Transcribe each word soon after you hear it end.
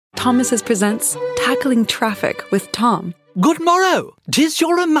Thomas's presents Tackling Traffic with Tom. Good morrow! 'Tis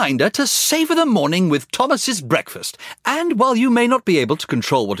your reminder to savour the morning with Thomas's breakfast. And while you may not be able to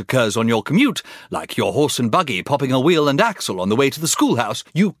control what occurs on your commute, like your horse and buggy popping a wheel and axle on the way to the schoolhouse,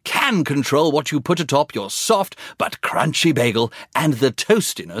 you can control what you put atop your soft but crunchy bagel and the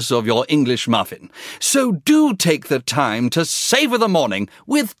toastiness of your English muffin. So do take the time to savour the morning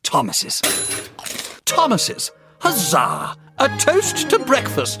with Thomas's. Thomas's. Huzzah! A toast to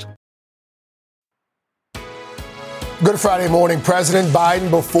breakfast. Good Friday morning. President Biden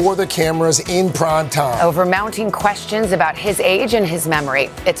before the cameras in prime time. Over mounting questions about his age and his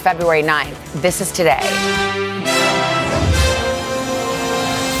memory. It's February 9th. This is today.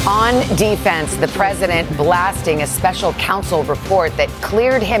 On defense, the president blasting a special counsel report that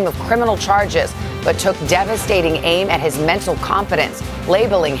cleared him of criminal charges, but took devastating aim at his mental competence,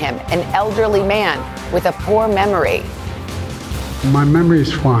 labeling him an elderly man with a poor memory. My memory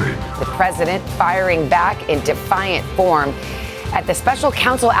is fine. The president firing back in defiant form at the special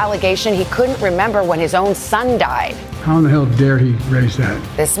counsel allegation he couldn't remember when his own son died. How in the hell dare he raise that?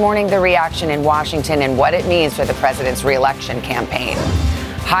 This morning, the reaction in Washington and what it means for the president's re-election campaign.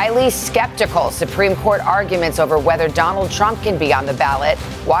 Highly skeptical Supreme Court arguments over whether Donald Trump can be on the ballot,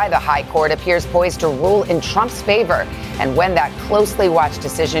 why the high court appears poised to rule in Trump's favor, and when that closely watched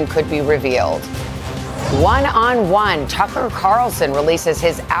decision could be revealed. One-on-one, Tucker Carlson releases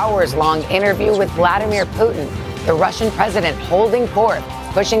his hours-long interview with Vladimir Putin, the Russian president holding forth,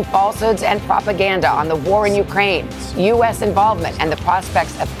 pushing falsehoods and propaganda on the war in Ukraine, U.S. involvement, and the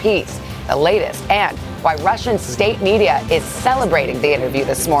prospects of peace. The latest, and why Russian state media is celebrating the interview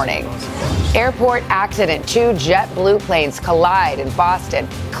this morning. Airport accident. 2 JetBlue planes collide in Boston,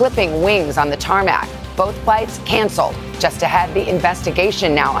 clipping wings on the tarmac. Both flights canceled, just to have the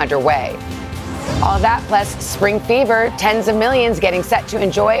investigation now underway. All that plus spring fever, tens of millions getting set to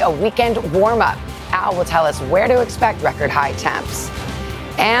enjoy a weekend warm-up. Al will tell us where to expect record high temps.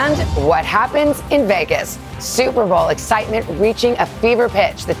 And what happens in Vegas. Super Bowl excitement reaching a fever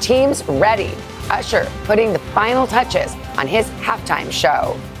pitch. The team's ready. Usher putting the final touches on his halftime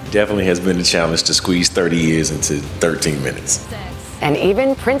show. Definitely has been a challenge to squeeze 30 years into 13 minutes. And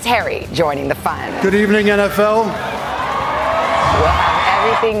even Prince Harry joining the fun. Good evening, NFL. We'll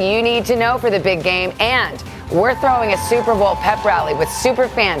have everything you need to know for the big game, and we're throwing a Super Bowl pep rally with super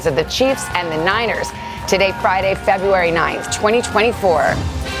fans of the Chiefs and the Niners. Today, Friday, February 9th, 2024.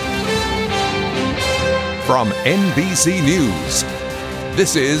 From NBC News,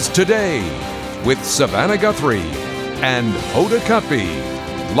 this is Today with Savannah Guthrie and Hoda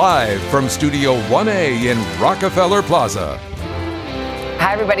Kotb, live from Studio 1A in Rockefeller Plaza.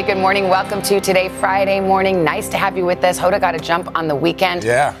 Hi, everybody. Good morning. Welcome to Today, Friday morning. Nice to have you with us. Hoda got to jump on the weekend.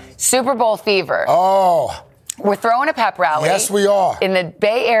 Yeah. Super Bowl fever. Oh. We're throwing a pep rally. Yes, we are. In the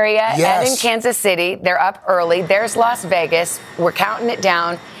Bay Area yes. and in Kansas City. They're up early. There's Las Vegas. We're counting it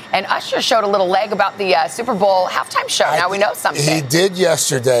down. And Usher showed a little leg about the Super Bowl halftime show. Now we know something. He did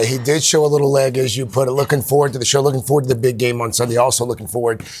yesterday. He did show a little leg, as you put it. Looking forward to the show. Looking forward to the big game on Sunday. Also looking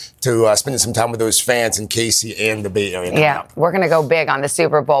forward to spending some time with those fans in KC and the Bay Area. Yeah, we're going to go big on the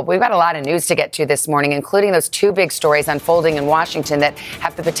Super Bowl. We've got a lot of news to get to this morning, including those 2 big stories unfolding in Washington that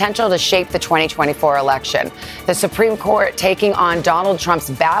have the potential to shape the 2024 election. The Supreme Court taking on Donald Trump's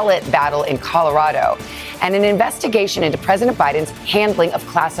ballot battle in Colorado, and an investigation into President Biden's handling of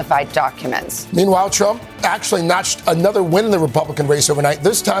classified documents. Meanwhile, Trump actually notched another win in the Republican race overnight.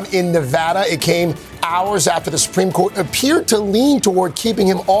 This time in Nevada, it came hours after the Supreme Court appeared to lean toward keeping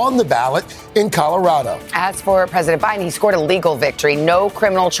him on the ballot in Colorado. As for President Biden, he scored a legal victory. No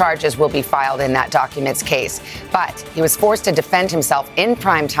criminal charges will be filed in that document's case. But he was forced to defend himself in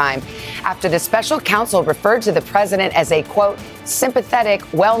prime time after the special counsel referred to the president as a, quote, sympathetic,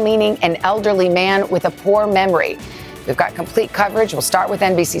 well-meaning, and elderly man with a poor memory. We've got complete coverage. We'll start with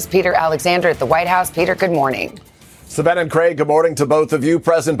NBC's Peter Alexander at the White House. Peter, good morning. Savannah and Craig, good morning to both of you.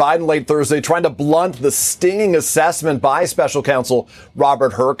 President Biden late Thursday trying to blunt the stinging assessment by special counsel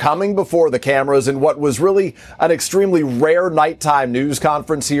Robert Hur coming before the cameras in what was really an extremely rare nighttime news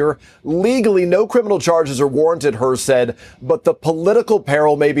conference here. Legally, no criminal charges are warranted, Hur said, but the political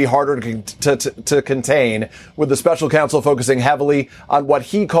peril may be harder to contain, with the special counsel focusing heavily on what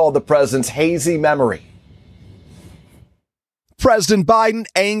he called the president's hazy memory. President Biden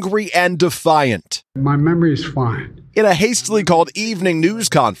angry and defiant. My memory is fine. In a hastily called evening news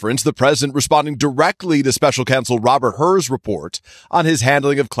conference, the president responding directly to special counsel Robert Hur's report on his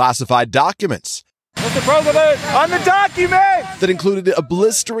handling of classified documents. Mr. President, on the document! That included a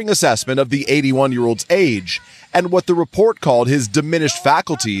blistering assessment of the 81-year-old's age and what the report called his diminished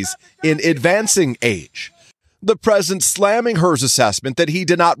faculties in advancing age. The president slamming Herr's assessment that he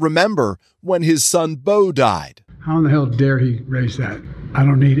did not remember when his son Beau died. How in the hell dare he raise that? I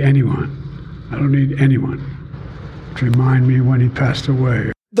don't need anyone. I don't need anyone to remind me when he passed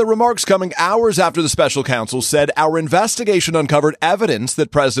away. The remarks coming hours after the special counsel said our investigation uncovered evidence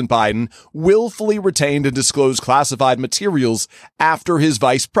that President Biden willfully retained and disclosed classified materials after his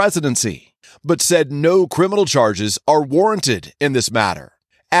vice presidency, but said no criminal charges are warranted in this matter,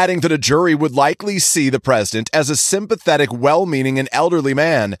 adding that a jury would likely see the president as a sympathetic, well-meaning and elderly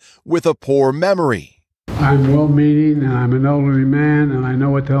man with a poor memory. I'm well-meaning, and I'm an elderly man, and I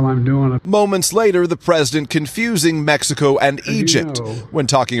know what the hell I'm doing. Moments later, the president confusing Mexico and Egypt when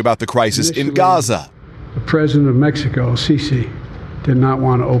talking about the crisis in Gaza. The president of Mexico, Sisi, did not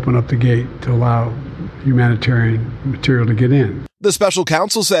want to open up the gate to allow humanitarian material to get in. The special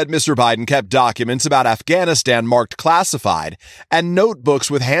counsel said Mr. Biden kept documents about Afghanistan marked classified and notebooks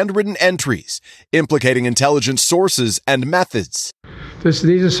with handwritten entries implicating intelligence sources and methods.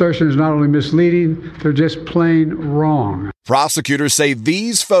 These assertions are not only misleading, they're just plain wrong. Prosecutors say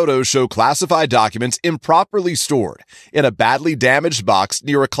these photos show classified documents improperly stored in a badly damaged box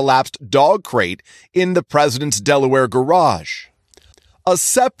near a collapsed dog crate in the president's Delaware garage. A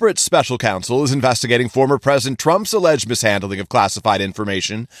separate special counsel is investigating former President Trump's alleged mishandling of classified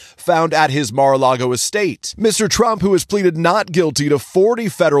information found at his Mar-a-Lago estate. Mr. Trump, who has pleaded not guilty to 40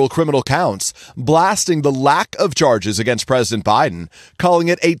 federal criminal counts, blasting the lack of charges against President Biden, calling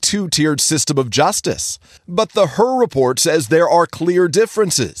it a two-tiered system of justice. But the Hur report says there are clear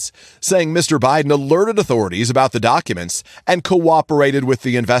differences, saying Mr. Biden alerted authorities about the documents and cooperated with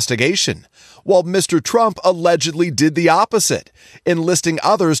the investigation, while Mr. Trump allegedly did the opposite, enlisting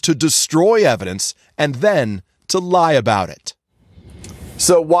others to destroy evidence and then to lie about it.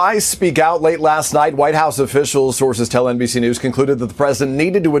 So why speak out? Late last night, White House officials, sources tell NBC News, concluded that the president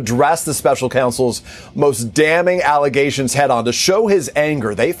needed to address the special counsel's most damning allegations head on to show his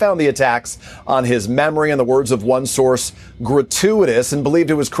anger. They found the attacks on his memory, in the words of one source, gratuitous, and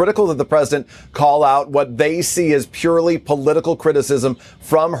believed it was critical that the president call out what they see as purely political criticism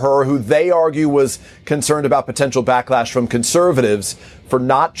from her, who they argue was concerned about potential backlash from conservatives for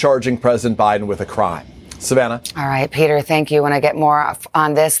not charging President Biden with a crime. Savannah. All right, Peter, thank you. When I get more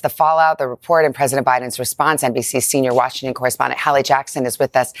on this, the fallout, the report, and President Biden's response, NBC's senior Washington correspondent Hallie Jackson is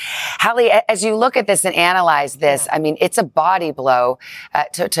with us. Hallie, as you look at this and analyze this, I mean, it's a body blow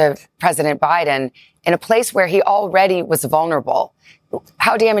to President Biden in a place where he already was vulnerable.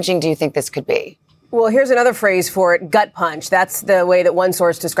 How damaging do you think this could be? Well, here's another phrase for it, gut punch. That's the way that one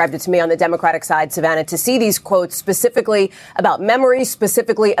source described it to me on the Democratic side, Savannah, to see these quotes specifically about memory,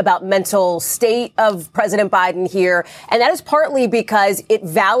 specifically about mental state of President Biden here. And that is partly because it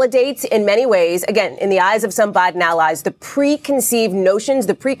validates in many ways, again, in the eyes of some Biden allies, the preconceived notions,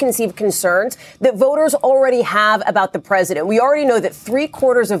 the preconceived concerns that voters already have about the president. We already know that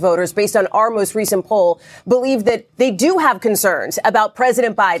 3/4 of voters, based on our most recent poll, believe that they do have concerns about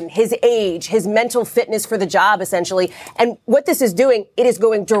President Biden, his age, his mental fitness for the job, essentially. And what this is doing, it is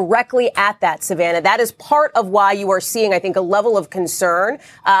going directly at that, Savannah. That is part of why you are seeing, I think, a level of concern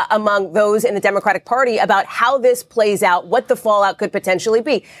among those in the Democratic Party about how this plays out, what the fallout could potentially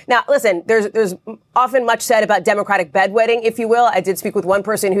be. Now, listen, there's often much said about Democratic bedwetting, if you will. I did speak with one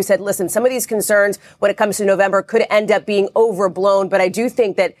person who said, listen, some of these concerns when it comes to November could end up being overblown. But I do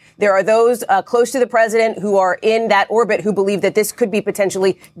think that there are those close to the president who are in that orbit who believe that this could be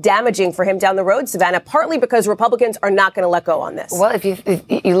potentially damaging for him down the road, Savannah, partly because Republicans are not going to let go on this. Well, if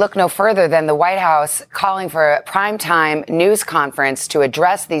you look no further than the White House calling for a primetime news conference to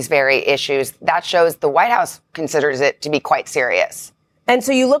address these very issues, that shows the White House considers it to be quite serious. And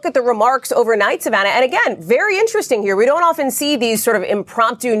so you look at the remarks overnight, Savannah, and again, very interesting here. We don't often see these sort of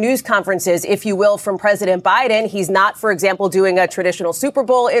impromptu news conferences, if you will, from President Biden. He's not, for example, doing a traditional Super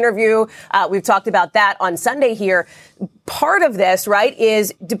Bowl interview. We've talked about that on Sunday here. Part of this, right,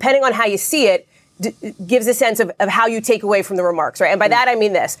 is depending on how you see it, gives a sense of how you take away from the remarks, right? And by that, I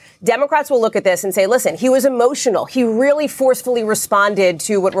mean this. Democrats will look at this and say, listen, he was emotional. He really forcefully responded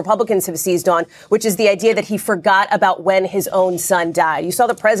to what Republicans have seized on, which is the idea that he forgot about when his own son died. You saw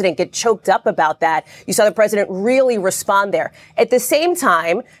the president get choked up about that. You saw the president really respond there. At the same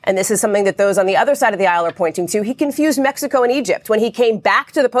time, and this is something that those on the other side of the aisle are pointing to, he confused Mexico and Egypt when he came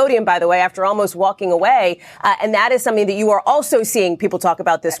back to the podium, by the way, after almost walking away. And that is something that you are also seeing people talk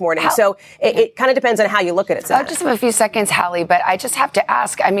about this morning. So it kind of of depends on how you look at it, Savannah. I just have a few seconds, Hallie, but I just have to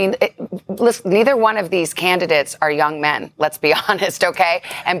ask. I mean, listen, neither one of these candidates are young men, let's be honest, okay?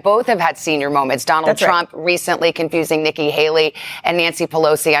 And both have had senior moments. Donald Trump recently confusing Nikki Haley and Nancy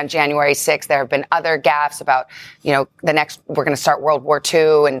Pelosi on January 6th. There have been other gaffes about, we're going to start World War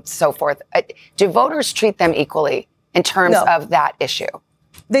II and so forth. Do voters treat them equally in terms of that issue?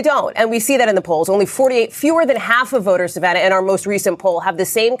 They don't. And we see that in the polls. Only 48, fewer than half of voters, Savannah, in our most recent poll have the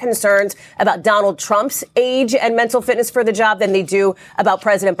same concerns about Donald Trump's age and mental fitness for the job than they do about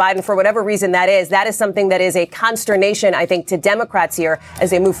President Biden. For whatever reason that is something that is a consternation, I think, to Democrats here as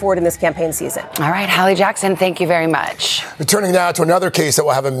they move forward in this campaign season. All right, Hallie Jackson, thank you very much. Returning now to another case that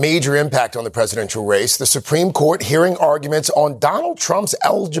will have a major impact on the presidential race. The Supreme Court hearing arguments on Donald Trump's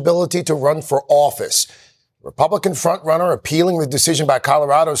eligibility to run for office. Republican frontrunner appealing the decision by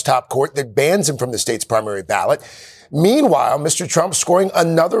Colorado's top court that bans him from the state's primary ballot. Meanwhile, Mr. Trump scoring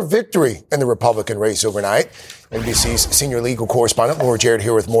another victory in the Republican race overnight. NBC's senior legal correspondent, Laura Jarrett,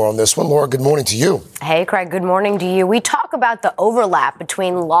 here with more on this one. Laura, good morning to you. Hey, Craig, good morning to you. We talk about the overlap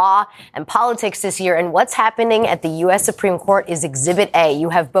between law and politics this year, and what's happening at the U.S. Supreme Court is Exhibit A. You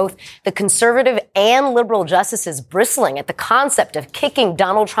have both the conservative and liberal justices bristling at the concept of kicking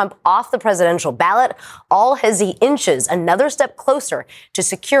Donald Trump off the presidential ballot, all as he inches another step closer to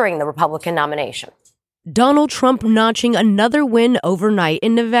securing the Republican nomination. Donald Trump notching another win overnight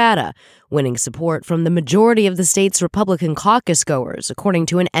in Nevada, winning support from the majority of the state's Republican caucus goers, according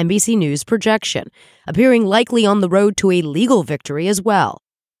to an NBC News projection, appearing likely on the road to a legal victory as well.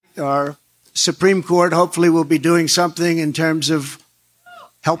 Our Supreme Court hopefully will be doing something in terms of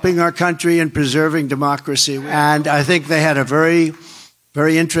helping our country and preserving democracy. And I think they had a very,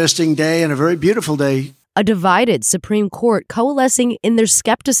 very interesting day and a very beautiful day. A divided Supreme Court coalescing in their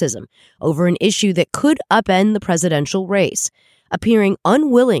skepticism over an issue that could upend the presidential race, appearing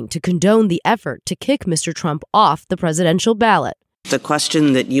unwilling to condone the effort to kick Mr. Trump off the presidential ballot. The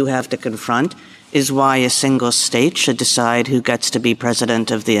question that you have to confront is why a single state should decide who gets to be president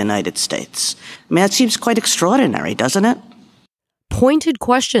of the United States. I mean, that seems quite extraordinary, doesn't it? Pointed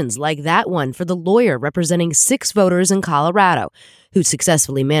questions like that one for the lawyer representing 6 voters in Colorado, who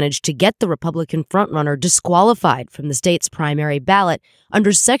successfully managed to get the Republican frontrunner disqualified from the state's primary ballot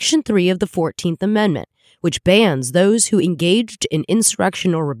under Section 3 of the 14th Amendment, which bans those who engaged in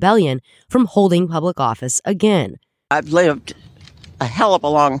insurrection or rebellion from holding public office again. I've lived a hell of a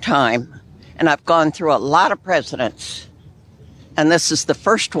long time, and I've gone through a lot of presidents, and this is the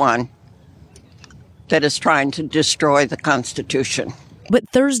first one that is trying to destroy the Constitution. But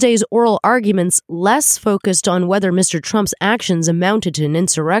Thursday's oral arguments less focused on whether Mr. Trump's actions amounted to an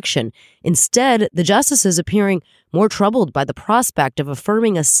insurrection. Instead, the justices appearing more troubled by the prospect of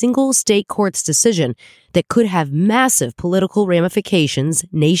affirming a single state court's decision that could have massive political ramifications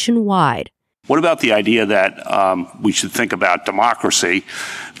nationwide. What about the idea that we should think about democracy,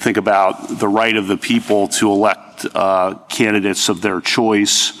 think about the right of the people to elect candidates of their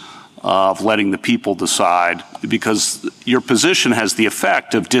choice, of letting the people decide, because your position has the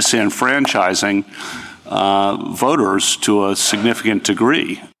effect of disenfranchising voters to a significant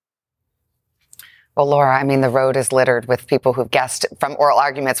degree. Well, Laura, I mean, the road is littered with people who've guessed from oral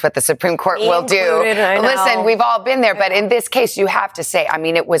arguments what the Supreme Court will do. Listen, we've all been there, but in this case, you have to say, I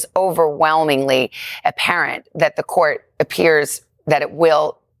mean, it was overwhelmingly apparent that the court appears that it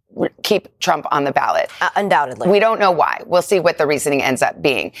will keep Trump on the ballot. Undoubtedly. We don't know why. We'll see what the reasoning ends up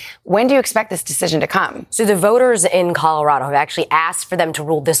being. When do you expect this decision to come? So the voters in Colorado have actually asked for them to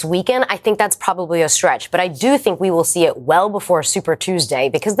rule this weekend. I think that's probably a stretch, but I do think we will see it well before Super Tuesday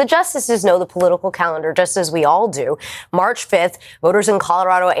because the justices know the political calendar just as we all do. March 5th, voters in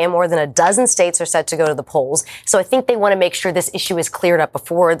Colorado and more than a dozen states are set to go to the polls. So I think they want to make sure this issue is cleared up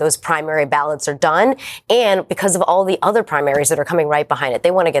before those primary ballots are done. And because of all the other primaries that are coming right behind it,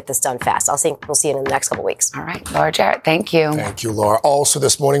 they want to get this done fast. We'll see it in the next couple of weeks. All right. Laura Jarrett, thank you. Thank you, Laura. Also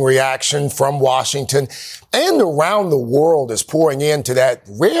this morning, reaction from Washington and around the world is pouring into that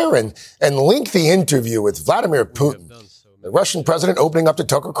rare and lengthy interview with Vladimir Putin. The Russian president opening up to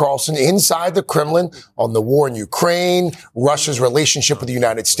Tucker Carlson inside the Kremlin on the war in Ukraine, Russia's relationship with the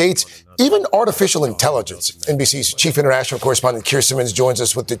United States, even artificial intelligence. NBC's chief international correspondent Keir Simmons joins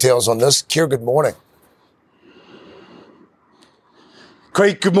us with details on this. Keir, good morning.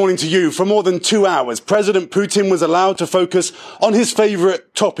 Craig, good morning to you. For more than 2 hours, President Putin was allowed to focus on his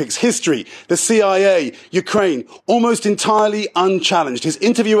favorite topics, history, the CIA, Ukraine, almost entirely unchallenged. His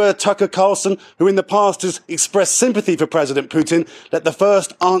interviewer, Tucker Carlson, who in the past has expressed sympathy for President Putin, let the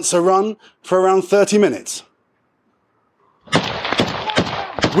first answer run for around 30 minutes.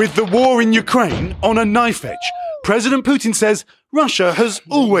 With the war in Ukraine on a knife edge, President Putin says Russia has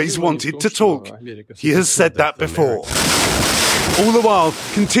always wanted to talk. He has said that before. All the while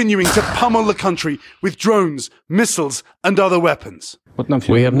continuing to pummel the country with drones, missiles, and other weapons.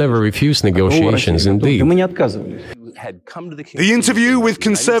 We have never refused negotiations, indeed. The interview with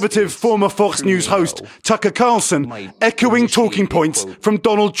conservative former Fox News host Tucker Carlson echoing talking points from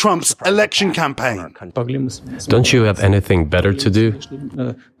Donald Trump's election campaign. Don't you have anything better to do?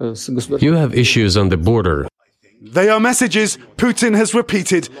 You have issues on the border. They are messages Putin has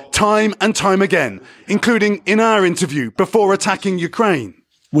repeated time and time again, including in our interview before attacking Ukraine.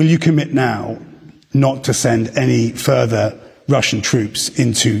 Will you commit now not to send any further Russian troops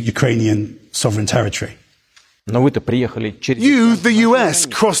into Ukrainian sovereign territory? You, the US,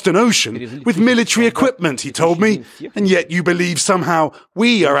 crossed an ocean with military equipment, he told me, and yet you believe somehow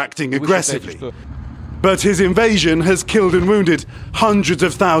we are acting aggressively. But his invasion has killed and wounded hundreds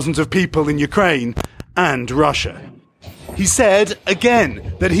of thousands of people in Ukraine and Russia. He said,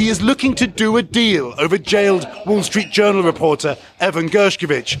 again, that he is looking to do a deal over jailed Wall Street Journal reporter Evan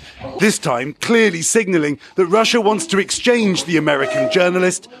Gershkovich, this time clearly signaling that Russia wants to exchange the American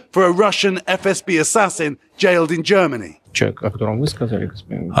journalist for a Russian FSB assassin jailed in Germany.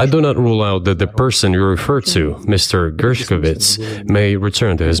 I do not rule out that the person you refer to, Mr. Gershkovich, may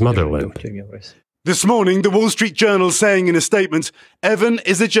return to his motherland. This morning, the Wall Street Journal saying in a statement, Evan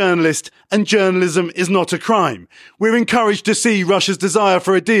is a journalist and journalism is not a crime. We're encouraged to see Russia's desire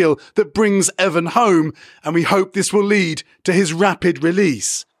for a deal that brings Evan home, and we hope this will lead to his rapid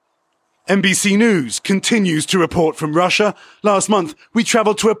release. NBC News continues to report from Russia. Last month, we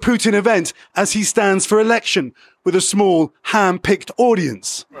travelled to a Putin event as he stands for election with a small, hand-picked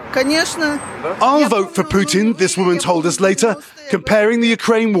audience. I'll vote for Putin, this woman told us later, comparing the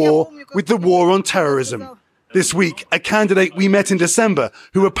Ukraine war with the war on terrorism. This week, a candidate we met in December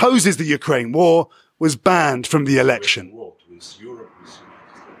who opposes the Ukraine war was banned from the election.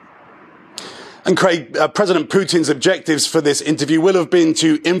 And Craig, President Putin's objectives for this interview will have been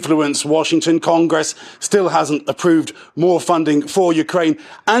to influence Washington. Congress still hasn't approved more funding for Ukraine,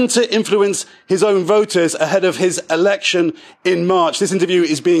 and to influence his own voters ahead of his election in March. This interview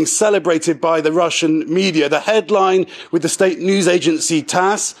is being celebrated by the Russian media. The headline with the state news agency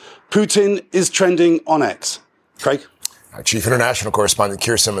TASS, Putin is trending on X. Craig? Our Chief International Correspondent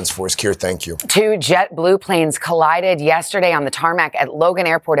Keir Simmons for us. Keir, thank you. Two JetBlue planes collided yesterday on the tarmac at Logan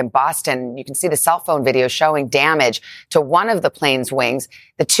Airport in Boston. You can see the cell phone video showing damage to one of the plane's wings.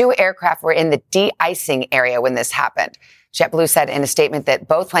 The two aircraft were in the de-icing area when this happened. JetBlue said in a statement that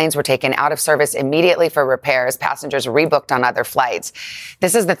both planes were taken out of service immediately for repairs. Passengers rebooked on other flights.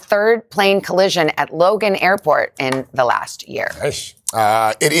 This is the third plane collision at Logan Airport in the last year. Nice.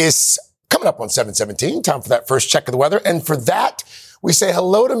 It is coming up on 7:17. Time for that first check of the weather. And for that, we say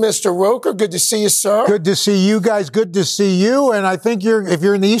hello to Mr. Roker. Good to see you, sir. Good to see you guys. Good to see you. And I think if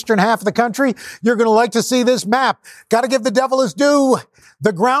you're in the eastern half of the country, you're going to like to see this map. Got to give the devil his due.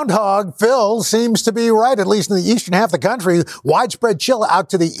 The groundhog, Phil, seems to be right, at least in the eastern half of the country. Widespread chill out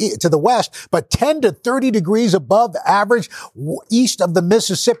to the west, but 10 to 30 degrees above average east of the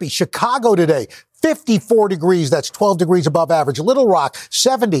Mississippi. Chicago today, 54 degrees. That's 12 degrees above average. Little Rock,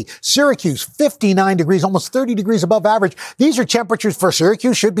 70. Syracuse, 59 degrees, almost 30 degrees above average. These are temperatures for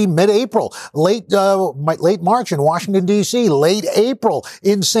Syracuse should be mid-April. Late March in Washington, D.C. Late April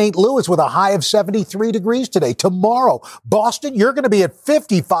in St. Louis with a high of 73 degrees today. Tomorrow, Boston, you're going to be at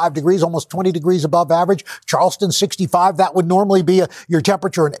 55 degrees, almost 20 degrees above average. Charleston, 65. That would normally be your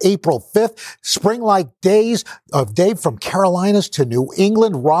temperature on April 5th. Spring-like days of day from Carolinas to New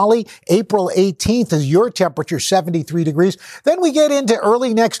England. Raleigh, April 18th. Is your temperature 73 degrees. Then we get into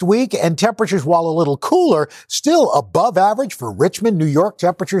early next week and temperatures, while a little cooler, still above average for Richmond, New York.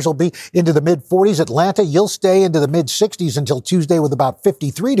 Temperatures will be into the mid 40s. Atlanta, you'll stay into the mid 60s until Tuesday with about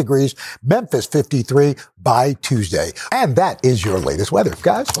 53 degrees. Memphis, 53 by Tuesday. And that is your latest weather,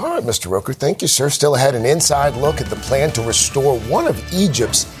 guys. All right, Mr. Roker. Thank you, sir. Still ahead, an inside look at the plan to restore one of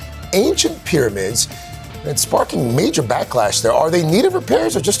Egypt's ancient pyramids. It's sparking major backlash there. Are they in need of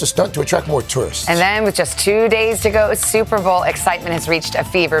repairs or just a stunt to attract more tourists? And then with just 2 days to go, Super Bowl excitement has reached a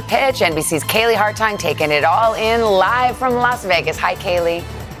fever pitch. NBC's Kaylee Hartine taking it all in live from Las Vegas. Hi, Kaylee.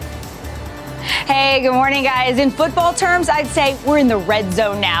 Hey, good morning, guys. In football terms, I'd say we're in the red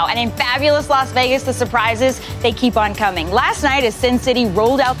zone now. And in fabulous Las Vegas, the surprises, they keep on coming. Last night, as Sin City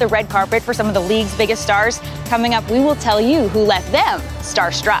rolled out the red carpet for some of the league's biggest stars, coming up, we will tell you who left them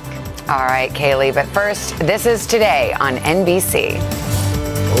starstruck. All right, Kaylee, but first, this is Today on NBC.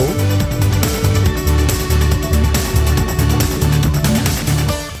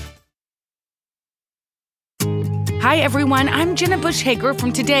 Hi, everyone. I'm Jenna Bush Hager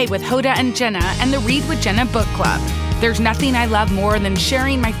from Today with Hoda and Jenna and the Read with Jenna book club. There's nothing I love more than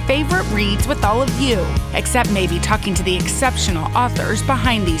sharing my favorite reads with all of you, except maybe talking to the exceptional authors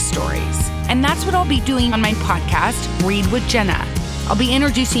behind these stories. And that's what I'll be doing on my podcast, Read with Jenna. I'll be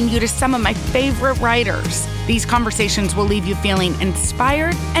introducing you to some of my favorite writers. These conversations will leave you feeling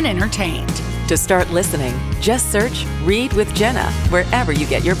inspired and entertained. To start listening, just search Read with Jenna wherever you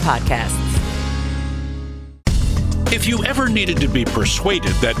get your podcasts. If you ever needed to be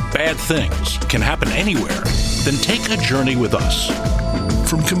persuaded that bad things can happen anywhere, then take a journey with us.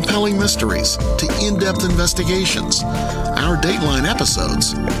 From compelling mysteries to in-depth investigations, our Dateline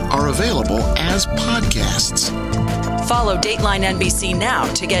episodes are available as podcasts. Follow Dateline NBC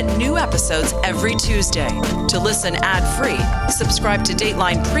now to get new episodes every Tuesday. To listen ad-free, subscribe to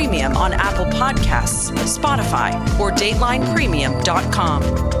Dateline Premium on Apple Podcasts, Spotify, or DatelinePremium.com.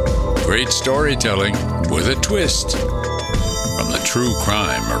 Great storytelling with a twist from the True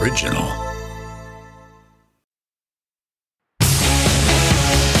Crime Original.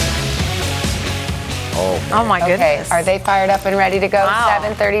 Oh my goodness. Okay, are they fired up and ready to go? Wow.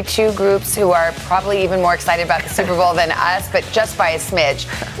 732 groups who are probably even more excited about the Super Bowl than us, but just by a smidge.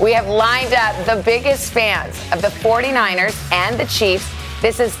 We have lined up the biggest fans of the 49ers and the Chiefs.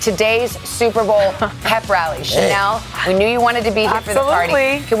 This is today's Super Bowl pep rally. Chanel, we knew you wanted to be here for the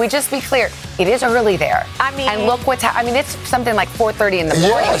party. Can we just be clear? It is early there. I mean, and look what's happening. It's something like 4:30 in the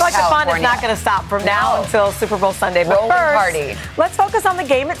morning. It's like the fun is not going to stop from now until Super Bowl Sunday. But Rolling first, party. Let's focus on the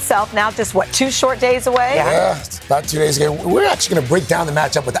game itself. Now, just 2 short days away? Yeah, it's about 2 days ago. We're actually going to break down the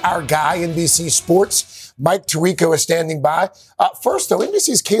matchup with our guy, NBC Sports. Mike Tirico is standing by. First, though,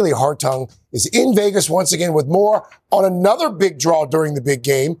 NBC's Kaylee Hartung is in Vegas once again with more on another big draw during the big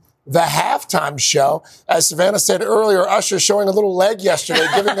game, the halftime show. As Savannah said earlier, Usher showing a little leg yesterday,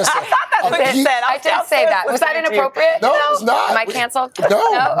 giving us I did say that. Was that inappropriate? No, it was not. Am I canceled?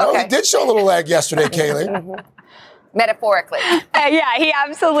 No, okay. He did show a little leg yesterday, Kaylee. Metaphorically. Yeah, he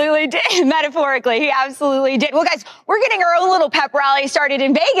absolutely did. Metaphorically, he absolutely did. Well, guys, we're getting our own little pep rally started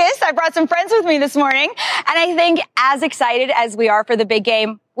in Vegas. I brought some friends with me this morning. And I think as excited as we are for the big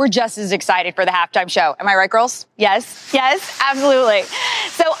game, we're just as excited for the halftime show. Am I right, girls? Yes, absolutely.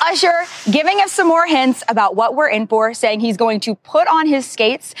 So Usher giving us some more hints about what we're in for, saying he's going to put on his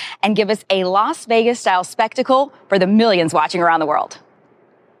skates and give us a Las Vegas-style spectacle for the millions watching around the world.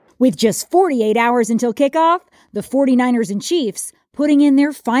 With just 48 hours until kickoff, the 49ers and Chiefs putting in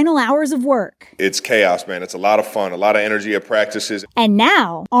their final hours of work. It's chaos, man. It's a lot of fun, a lot of energy at practices. And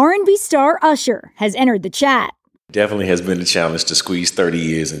now, R&B star Usher has entered the chat. Definitely has been a challenge to squeeze 30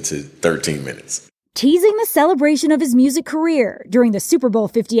 years into 13 minutes. Teasing the celebration of his music career during the Super Bowl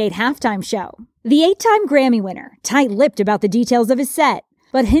 58 halftime show. The 8-time Grammy winner, tight-lipped about the details of his set,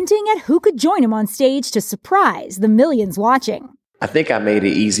 but hinting at who could join him on stage to surprise the millions watching. I think I made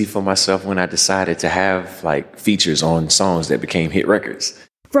it easy for myself when I decided to have features on songs that became hit records.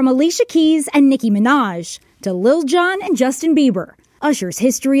 From Alicia Keys and Nicki Minaj to Lil Jon and Justin Bieber, Usher's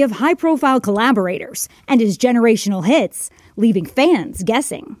history of high-profile collaborators and his generational hits, leaving fans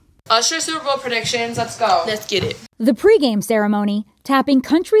guessing. Usher Super Bowl predictions, let's go. Let's get it. The pregame ceremony tapping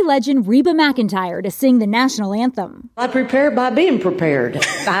country legend Reba McEntire to sing the national anthem. I prepared by being prepared.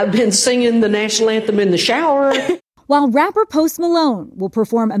 I've been singing the national anthem in the shower. While rapper Post Malone will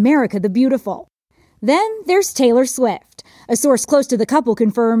perform America the Beautiful. Then there's Taylor Swift. A source close to the couple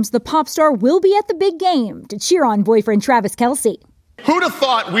confirms the pop star will be at the big game to cheer on boyfriend Travis Kelce. Who'd have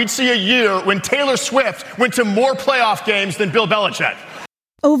thought we'd see a year when Taylor Swift went to more playoff games than Bill Belichick?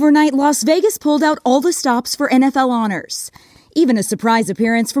 Overnight, Las Vegas pulled out all the stops for NFL honors. Even a surprise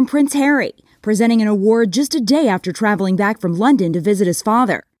appearance from Prince Harry, presenting an award just a day after traveling back from London to visit his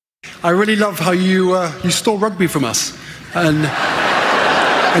father. I really love how you stole rugby from us and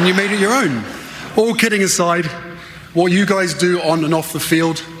you made it your own. All kidding aside, what you guys do on and off the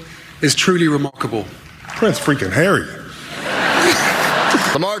field is truly remarkable. Prince freaking Harry.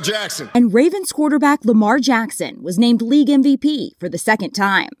 Lamar Jackson. And Ravens quarterback Lamar Jackson was named league MVP for the second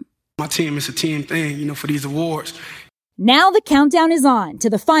time. My team is a team thing, for these awards. Now the countdown is on to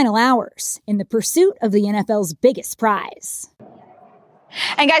the final hours in the pursuit of the NFL's biggest prize.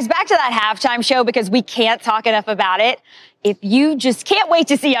 And guys, back to that halftime show because we can't talk enough about it. If you just can't wait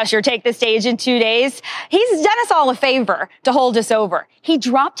to see Usher take the stage in 2 days, he's done us all a favor to hold us over. He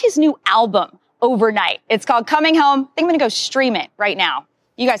dropped his new album overnight. It's called Coming Home. I think I'm going to go stream it right now.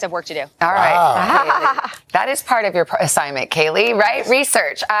 You guys have work to do. All right. Wow. That is part of your assignment, Kaylee, right?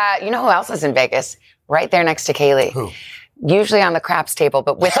 Research. You know who else is in Vegas? Right there next to Kaylee. Who? Usually on the craps table,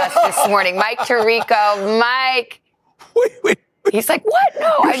 but with us this morning, Mike Tirico. Mike. Wait. He's like, what?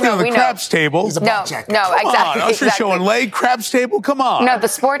 No, I know. On the craps table. He's a blackjack. No, Come exactly. on, Usher exactly. showing leg, craps table. Come on. No, the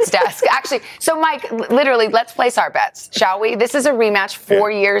sports desk. Actually, so Mike, literally, let's place our bets, shall we? This is a rematch, 4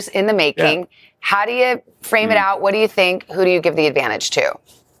 years in the making. Yeah. How do you frame it out? What do you think? Who do you give the advantage to?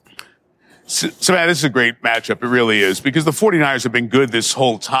 So, man, this is a great matchup. It really is, because the 49ers have been good this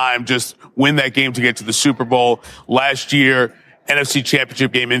whole time. Just win that game to get to the Super Bowl. Last year, NFC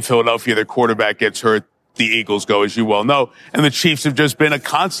Championship game in Philadelphia, their quarterback gets hurt. The Eagles go, as you well know. And the Chiefs have just been a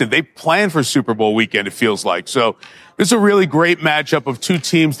constant. They plan for Super Bowl weekend, it feels like. So this is a really great matchup of two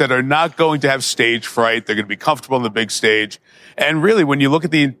teams that are not going to have stage fright. They're going to be comfortable on the big stage. And really, when you look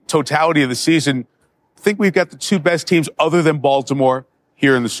at the totality of the season, I think we've got the two best teams other than Baltimore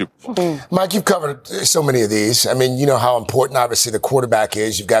here in the Super Bowl. Mike, you've covered so many of these. I mean, you know how important, obviously, the quarterback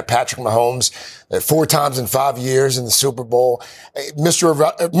is. You've got Patrick Mahomes 4 times in 5 years in the Super Bowl.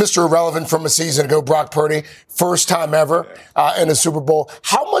 Mr. Irrelevant from a season ago, Brock Purdy, first time ever in a Super Bowl.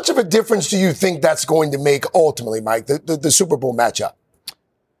 How much of a difference do you think that's going to make ultimately, Mike, the Super Bowl matchup?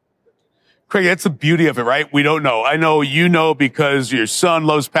 Craig, that's the beauty of it, right? We don't know. I know you know because your son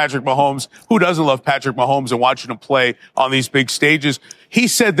loves Patrick Mahomes. Who doesn't love Patrick Mahomes and watching him play on these big stages? He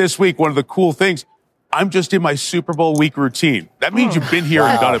said this week, one of the cool things, I'm just in my Super Bowl week routine. That means you've been here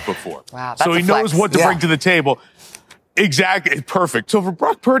and done it before. Wow, so he knows what to bring to the table. Exactly. Perfect. So for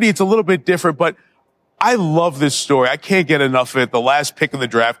Brock Purdy, it's a little bit different, but I love this story. I can't get enough of it. The last pick in the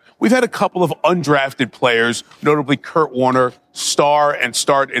draft. We've had a couple of undrafted players, notably Kurt Warner, star and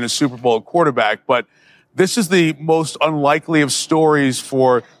start in a Super Bowl at quarterback. But this is the most unlikely of stories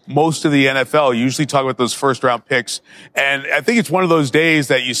for most of the NFL. You usually talk about those first round picks. And I think it's one of those days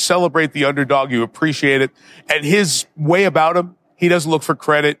that you celebrate the underdog, you appreciate it. And his way about him, he doesn't look for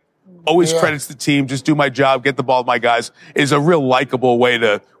credit. Always credits the team, just do my job, get the ball to my guys, is a real likable way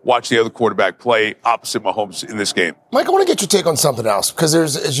to watch the other quarterback play opposite Mahomes in this game. Mike, I want to get your take on something else, because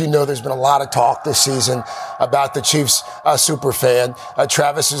as you know, there's been a lot of talk this season about the Chiefs super fan,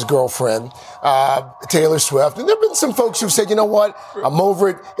 Travis's girlfriend, Taylor Swift. And there have been some folks who've said, you know what, I'm over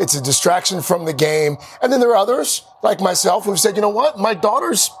it. It's a distraction from the game. And then there are others, like myself, who've said, you know what, my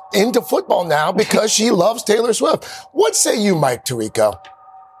daughter's into football now because she loves Taylor Swift. What say you, Mike Tirico?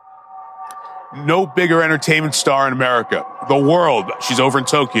 No bigger entertainment star in America. The world. She's over in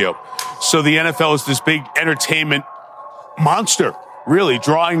Tokyo. So the NFL is this big entertainment monster, really,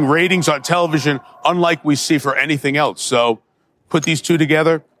 drawing ratings on television unlike we see for anything else. So put these two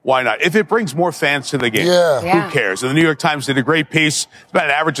together, why not? If it brings more fans to the game, who cares? And the New York Times did a great piece. It's about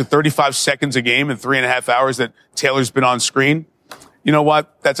an average of 35 seconds a game in 3.5 hours that Taylor's been on screen. You know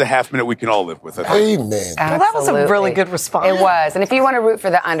what? That's a half minute we can all live with. Amen. Well, that was a really good response. It was. And if you want to root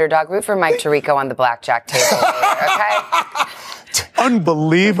for the underdog, root for Mike Tirico on the blackjack table later, okay?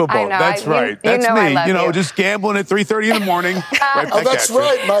 Unbelievable. I know. That's right. That's you know me. I love you. Just gambling at 3:30 in the morning. Right Oh, that's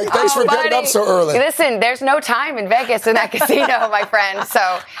right, Mike. Thanks for getting up so early. Listen, there's no time in Vegas in that casino, my friend.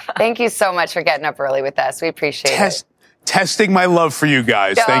 So thank you so much for getting up early with us. We appreciate it. Testing my love for you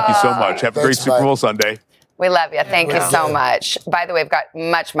guys. Thank you so much. Have a great Super Bowl Sunday. We love you. Thank you so much. By the way, we've got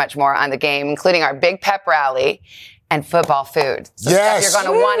much, much more on the game, including our big pep rally and football food. So stuff you're going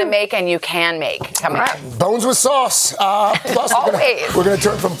to want to make and you can make coming up. Bones with sauce. Plus, we're going to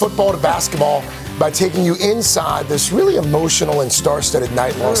turn from football to basketball by taking you inside this really emotional and star-studded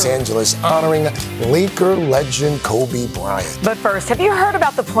night in Los Angeles honoring Laker legend Kobe Bryant. But first, have you heard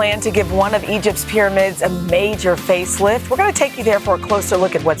about the plan to give one of Egypt's pyramids a major facelift? We're going to take you there for a closer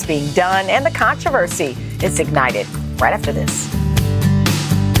look at what's being done and the controversy it's ignited right after this.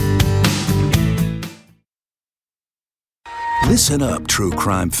 Listen up, true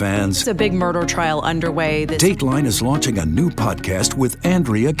crime fans. It's a big murder trial underway. Dateline is launching a new podcast with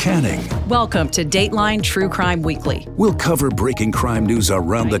Andrea Canning. Welcome to Dateline True Crime Weekly. We'll cover breaking crime news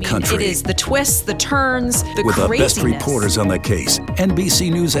around the country. It is the twists, the turns, the with craziness. the best reporters on the case,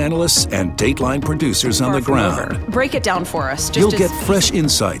 NBC News analysts, and Dateline producers on the ground. Break it down for us. You'll get fresh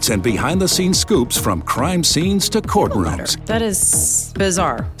insights and behind-the-scenes scoops from crime scenes to courtrooms. That is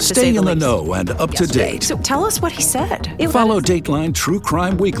bizarre. Stay in the know and up to date. So tell us what he said. Follow Dateline True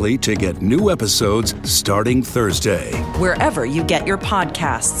Crime Weekly to get new episodes starting Thursday. Wherever you get your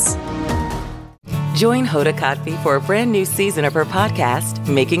podcasts. Join Hoda Kotb for a brand new season of her podcast,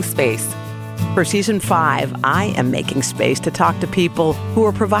 Making Space. For Season 5, I am making space to talk to people who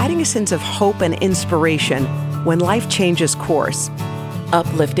are providing a sense of hope and inspiration when life changes course.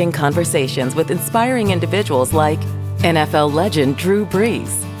 Uplifting conversations with inspiring individuals like NFL legend Drew Brees,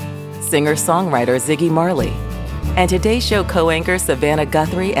 singer-songwriter Ziggy Marley, and Today's Show co-anchor Savannah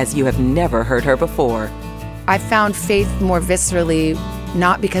Guthrie as you have never heard her before. I found faith more viscerally,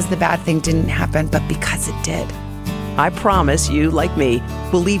 not because the bad thing didn't happen, but because it did. I promise you, like me,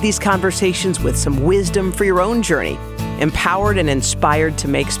 will leave these conversations with some wisdom for your own journey, empowered and inspired to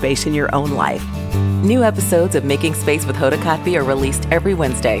make space in your own life. New episodes of Making Space with Hoda Kotb are released every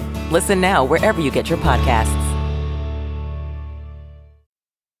Wednesday. Listen now wherever you get your podcasts.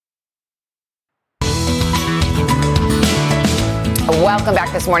 Welcome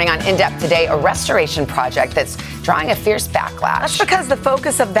back this morning on In Depth Today, a restoration project that's drawing a fierce backlash. That's because the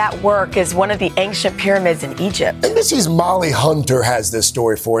focus of that work is one of the ancient pyramids in Egypt. NBC's Molly Hunter has this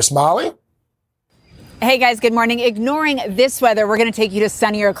story for us. Molly? Hey guys, good morning. Ignoring this weather, we're going to take you to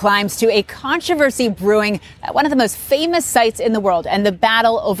sunnier climes, to a controversy brewing at one of the most famous sites in the world, and the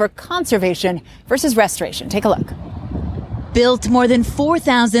battle over conservation versus restoration. Take a look. Built more than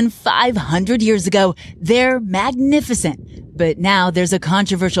 4,500 years ago, they're magnificent. But now there's a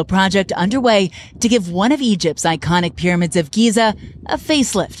controversial project underway to give one of Egypt's iconic pyramids of Giza a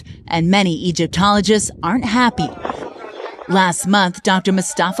facelift, and many Egyptologists aren't happy. Last month, Dr.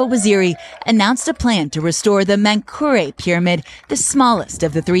 Mustafa Waziri announced a plan to restore the Menkaure Pyramid, the smallest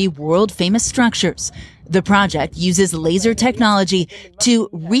of the three world-famous structures. The project uses laser technology to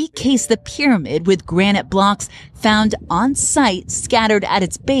recase the pyramid with granite blocks found on site scattered at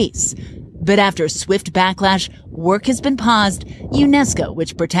its base. But after swift backlash, work has been paused. UNESCO,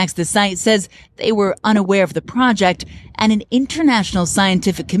 which protects the site, says they were unaware of the project, and an international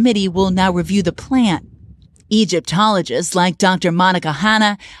scientific committee will now review the plan. Egyptologists like Dr. Monica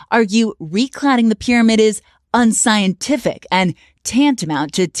Hanna argue recladding the pyramid is unscientific and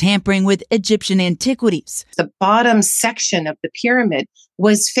tantamount to tampering with Egyptian antiquities. The bottom section of the pyramid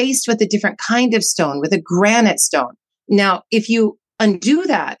was faced with a different kind of stone, with a granite stone. Now, if you undo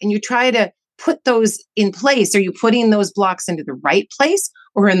that and you try to put those in place, are you putting those blocks into the right place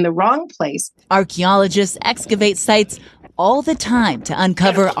or in the wrong place? Archaeologists excavate sites all the time to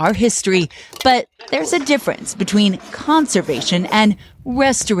uncover our history, but there's a difference between conservation and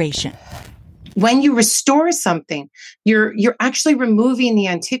restoration. When you restore something, you're actually removing the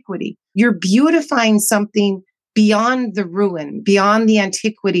antiquity. You're beautifying something beyond the ruin, beyond the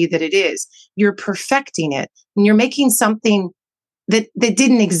antiquity that it is. You're perfecting it, and you're making something that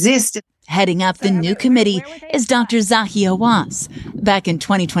didn't exist. Heading up the new committee is Dr. Zahi Hawass. Back in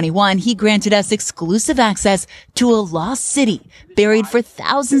 2021, he granted us exclusive access to a lost city buried for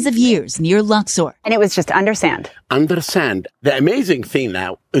thousands of years near Luxor. And it was just under sand. Under sand. The amazing thing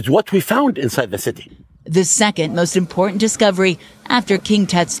now is what we found inside the city. The second most important discovery after King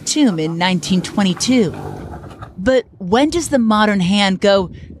Tut's tomb in 1922. But when does the modern hand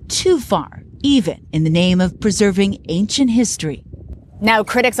go too far, even in the name of preserving ancient history? Now,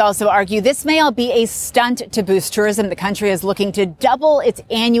 critics also argue this may all be a stunt to boost tourism. The country is looking to double its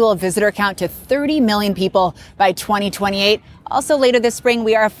annual visitor count to 30 million people by 2028. Also, later this spring,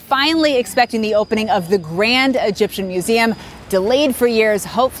 we are finally expecting the opening of the Grand Egyptian Museum, delayed for years,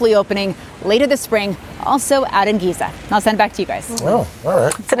 hopefully opening later this spring, also out in Giza. I'll send back to you guys. Oh, all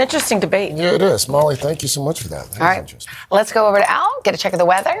right. It's an interesting debate. Yeah, it is. Molly, thank you so much for that. All right. Let's go over to Al, get a check of the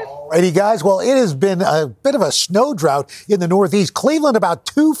weather. Alrighty, guys. Well, it has been a bit of a snow drought in the Northeast. Cleveland about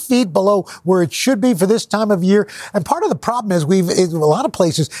 2 feet below where it should be for this time of year. And part of the problem is a lot of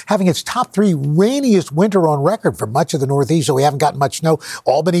places having its top 3 rainiest winter on record for much of the Northeast. So we haven't gotten much snow.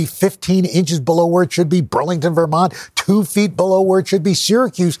 Albany, 15 inches below where it should be. Burlington, Vermont, 2 feet below where it should be.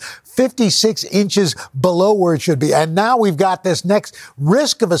 Syracuse, 56 inches below where it should be. And now we've got this next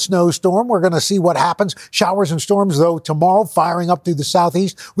risk of a snowstorm. We're going to see what happens. Showers and storms, though, tomorrow firing up through the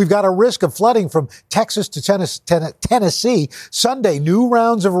southeast. We've got a risk of flooding from Texas to Tennessee. Sunday, new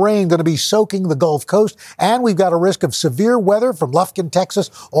rounds of rain going to be soaking the Gulf Coast. And we've got a risk of severe weather from Lufkin, Texas,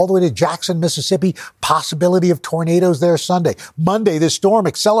 all the way to Jackson, Mississippi. Possibility of tornadoes there Sunday. Monday, this storm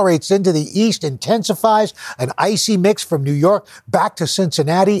accelerates into the east, intensifies, an icy mix from New York back to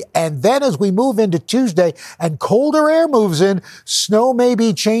Cincinnati. And then as we move into Tuesday and colder air moves in, snow may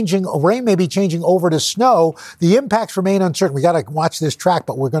be changing, rain may be changing over to snow. The impacts remain uncertain. We got to watch this track,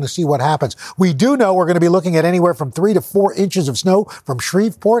 but we're going to see what happens. We do know we're going to be looking at anywhere from 3 to 4 inches of snow from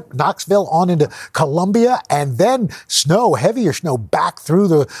Shreveport, Knoxville on into Columbia, and then snow, heavier snow back through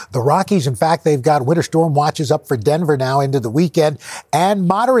the Rockies. In fact, they've got winter storm watches up for Denver now into the weekend, and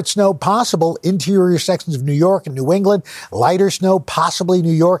moderate snow possible interior sections of New York and New England, lighter snow possibly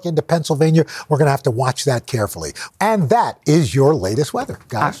New York into Pennsylvania. We're going to have to watch that carefully. And that is your latest weather,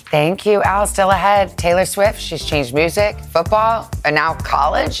 guys. Thank you, Al. Still ahead, Taylor Swift. She's changed music, football, and now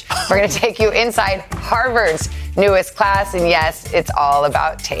college. We're going to take you inside Harvard's newest class. And yes, it's all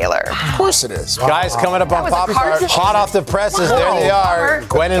about Taylor. Of course it is. Guys, coming up on Pop Start, hot off the presses. There they are,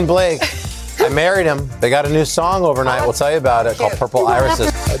 Gwen and Blake. I married him. They got a new song overnight. We'll tell you about it called Purple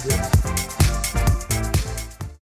Irises.